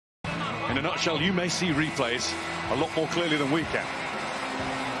In a nutshell, you may see replays a lot more clearly than we can.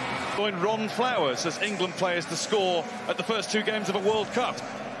 Going Ron Flowers as England players to score at the first two games of a World Cup.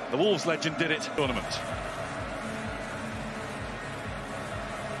 The Wolves legend did it tournament.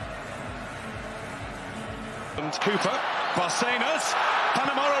 And Cooper, Barcenas,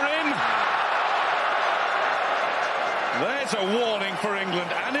 Panama are in. There's a warning for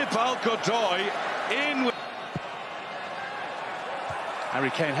England. Anibal Godoy in.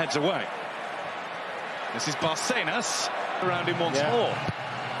 Harry Kane heads away. This is Barcenas around him once more.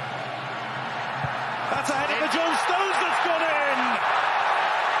 That's a header for John Stones that's gone in.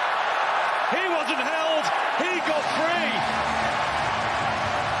 He wasn't held. He got free.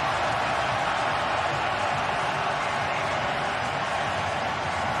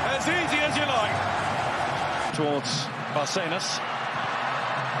 As easy as you like. Towards Barcenas.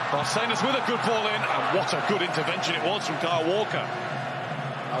 Barcenas with a good ball in, and what a good intervention it was from Kyle Walker.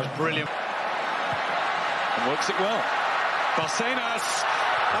 That was brilliant. And works it well. Barcenas,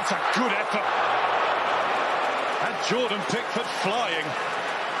 that's a good effort. And Jordan Pickford flying.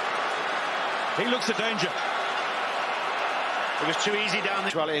 He looks a danger. It was too easy down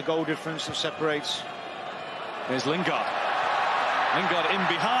there. A goal difference that separates. There's Lingard. Lingard in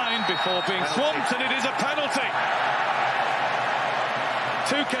behind before being swamped, and it is a penalty.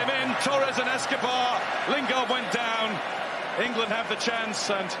 Two came in, Torres and Escobar. Lingard went down. England have the chance,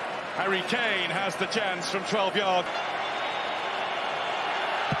 and Harry Kane has the chance from 12 yards.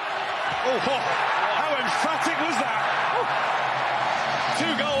 Oh, how emphatic was that?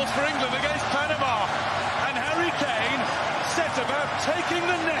 2 goals for England against Panama, and Harry Kane set about taking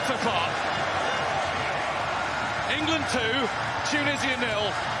the net apart. England 2, Tunisia 0,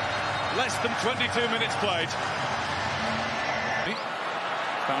 less than 22 minutes played.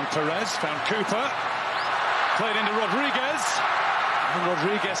 Found Perez, found Cooper, played into Rodriguez, and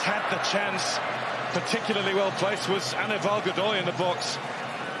Rodriguez had the chance. Particularly well placed was Anibal Godoy in the box.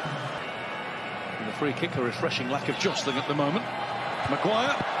 And the free kick, a refreshing lack of jostling at the moment.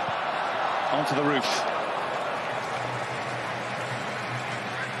 Maguire onto the roof.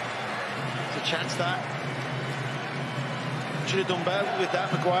 It's a chance that should have done better with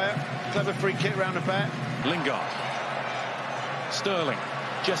that. Maguire, clever free kick round the back. Lingard, Sterling,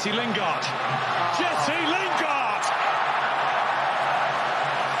 Jesse Lingard, Jesse Lingard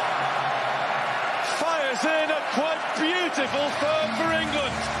fires in a quite beautiful third for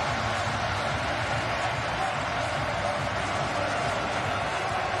England.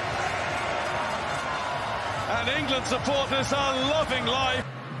 And England supporters are loving life.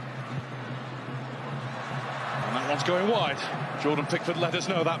 And that one's going wide. Jordan Pickford let us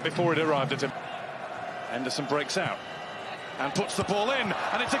know that before it arrived at him. Henderson breaks out and puts the ball in,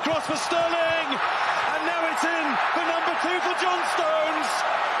 and it's across for Sterling, and now it's in for number 2 for John Stones.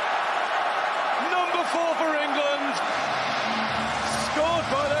 Number 4 for England, scored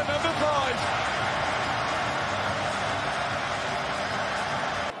by their number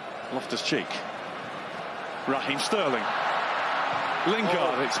 5. Loftus-Cheek, Raheem Sterling,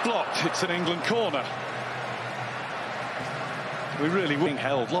 Lingard, it's blocked, it's an England corner. We really being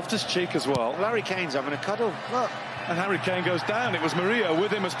held. Loftus-Cheek as well. Harry Kane's having a cuddle. Look. And Harry Kane goes down. It was Murillo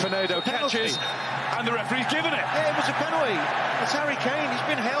with him as Pinedo catches, and the referee's given it. Yeah, it was a penalty. It's Harry Kane. He's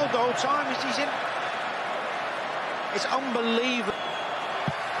been held the whole time. He's in. It's unbelievable.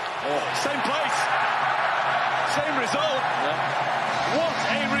 Oh, same place, same result. Yeah. What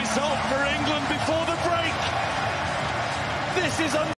a result for England before the break. This is